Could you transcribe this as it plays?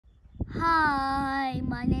Hi,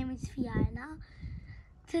 my name is Fiona.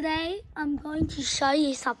 Today I'm going to show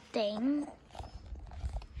you something.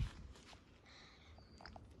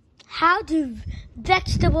 How do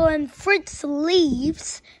vegetable and fruits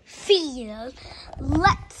leaves feel?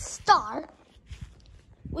 Let's start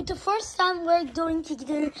with the first time we're going to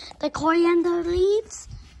do the coriander leaves.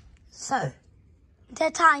 So,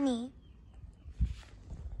 they're tiny.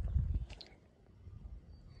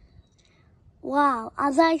 Wow,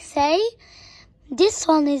 as I say, this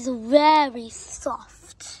one is very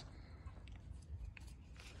soft.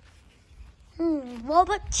 What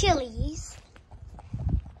about chilies?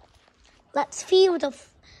 Let's feel the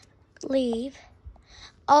leaf.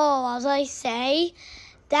 Oh, as I say,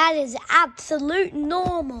 that is absolute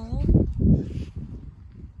normal.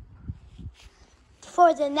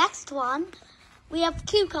 For the next one, we have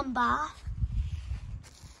cucumber.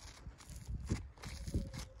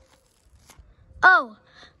 Oh,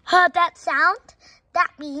 heard that sound? That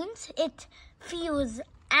means it feels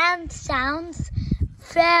and sounds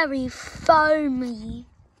very foamy.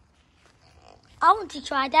 I want to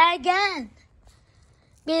try that again.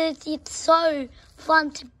 Because it's so fun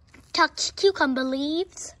to touch cucumber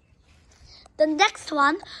leaves. The next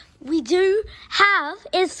one we do have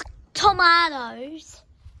is tomatoes.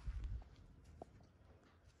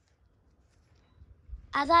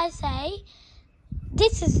 As I say,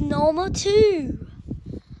 this is normal too.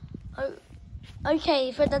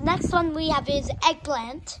 Okay, for the next one we have is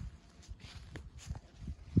eggplant.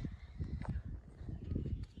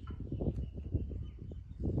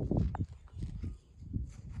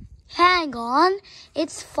 Hang on,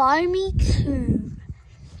 it's foamy too.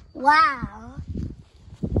 Wow.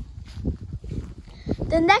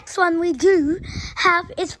 The next one we do have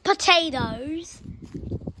is potatoes.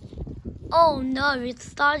 Oh no, it's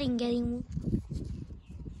starting getting...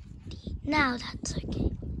 Now that's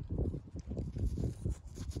okay.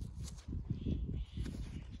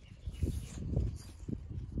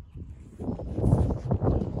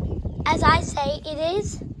 As I say, it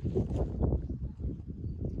is.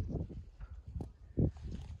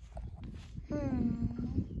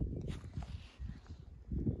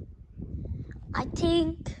 I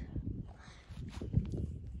think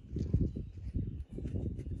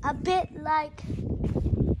a bit like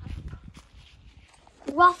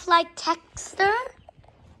rough like texture.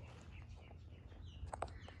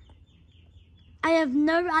 I have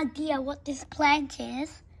no idea what this plant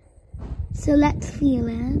is, so let's feel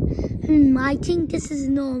it. I think this is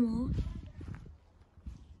normal.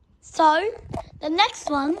 So the next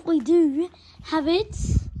one we do have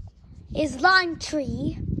is lime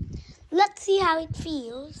tree. Let's see how it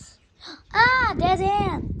feels. Ah, there's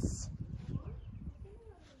ants.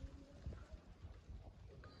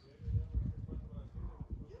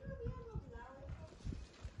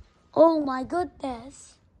 Oh my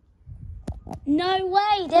goodness. No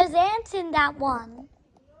way, there's ants in that one.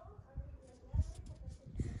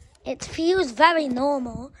 It feels very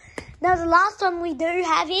normal. Now the last one we do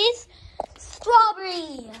have is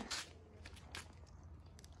strawberry.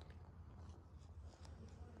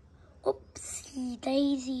 Oopsie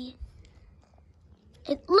daisy.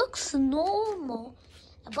 It looks normal,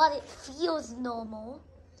 but it feels normal.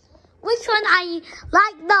 Which one I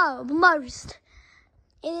like the most?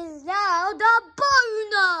 It is now the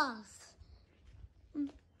bonus.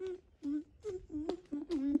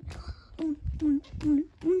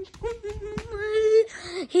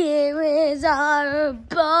 Here is our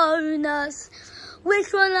bonus.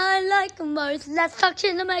 Which one I like the most? Let's touch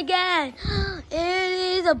them again.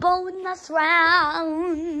 It is a bonus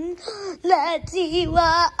round. Let's see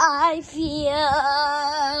what I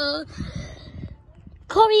feel.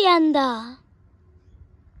 Coriander.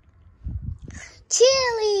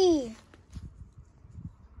 Chili.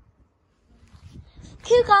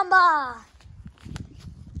 Cucumber.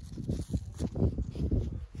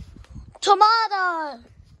 Tomato.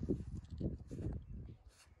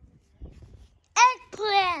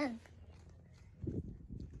 Eggplant.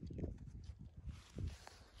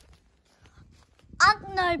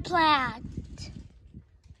 Eggplant.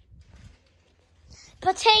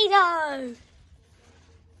 Potato.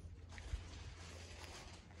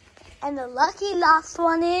 And the lucky last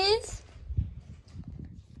one is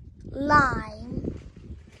lime.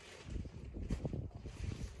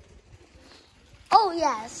 Oh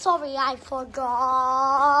yeah, sorry, I forgot.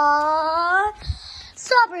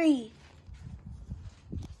 Strawberry.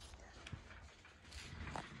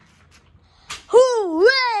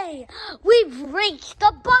 Hooray! We've reached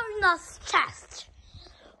the bonus chest.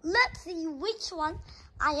 Let's see which one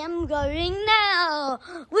I am going now.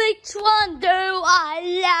 Which one do I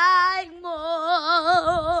like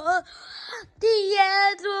more?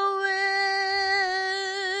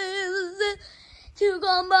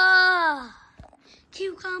 cucumber,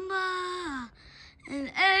 cucumber, an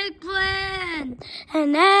eggplant,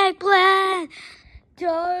 an eggplant.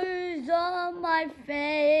 Those are my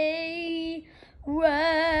favorites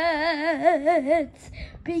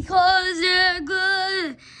because they're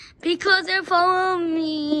good, because they're for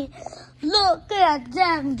me. Look at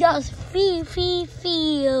them, just feel.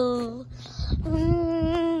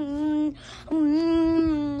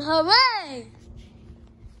 Hooray!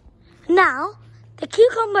 Now, the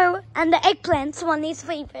cucumber and the eggplant's one is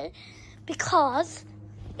favorite because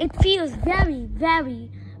it feels very,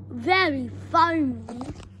 very, very foamy,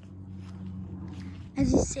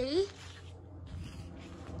 as you see.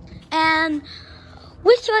 And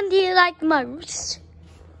which one do you like most?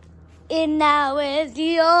 And now is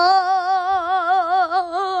your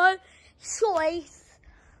choice.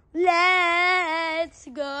 Let's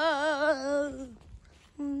go.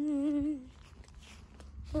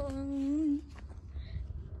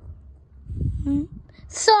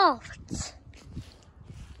 Soft.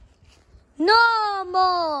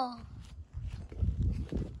 Normal.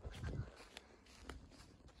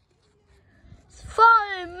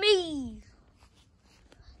 Follow me.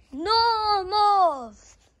 Normal.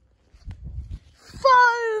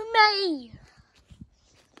 Follow me.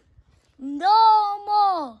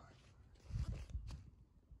 Normal.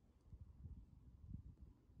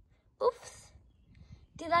 Oops.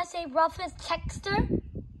 Did I say roughest texture?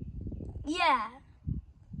 Yeah.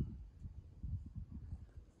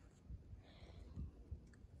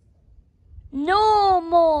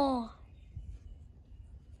 Normal.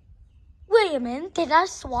 Wait a minute, did I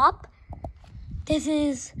swap? I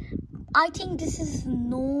think this is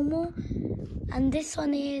normal, and this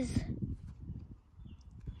one is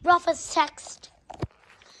roughest text.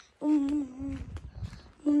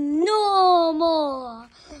 Normal.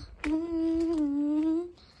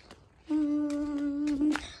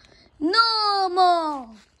 Normal.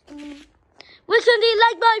 Which one do you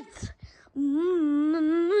like most?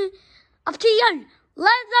 Up to you.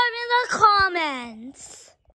 Let us know in the comments.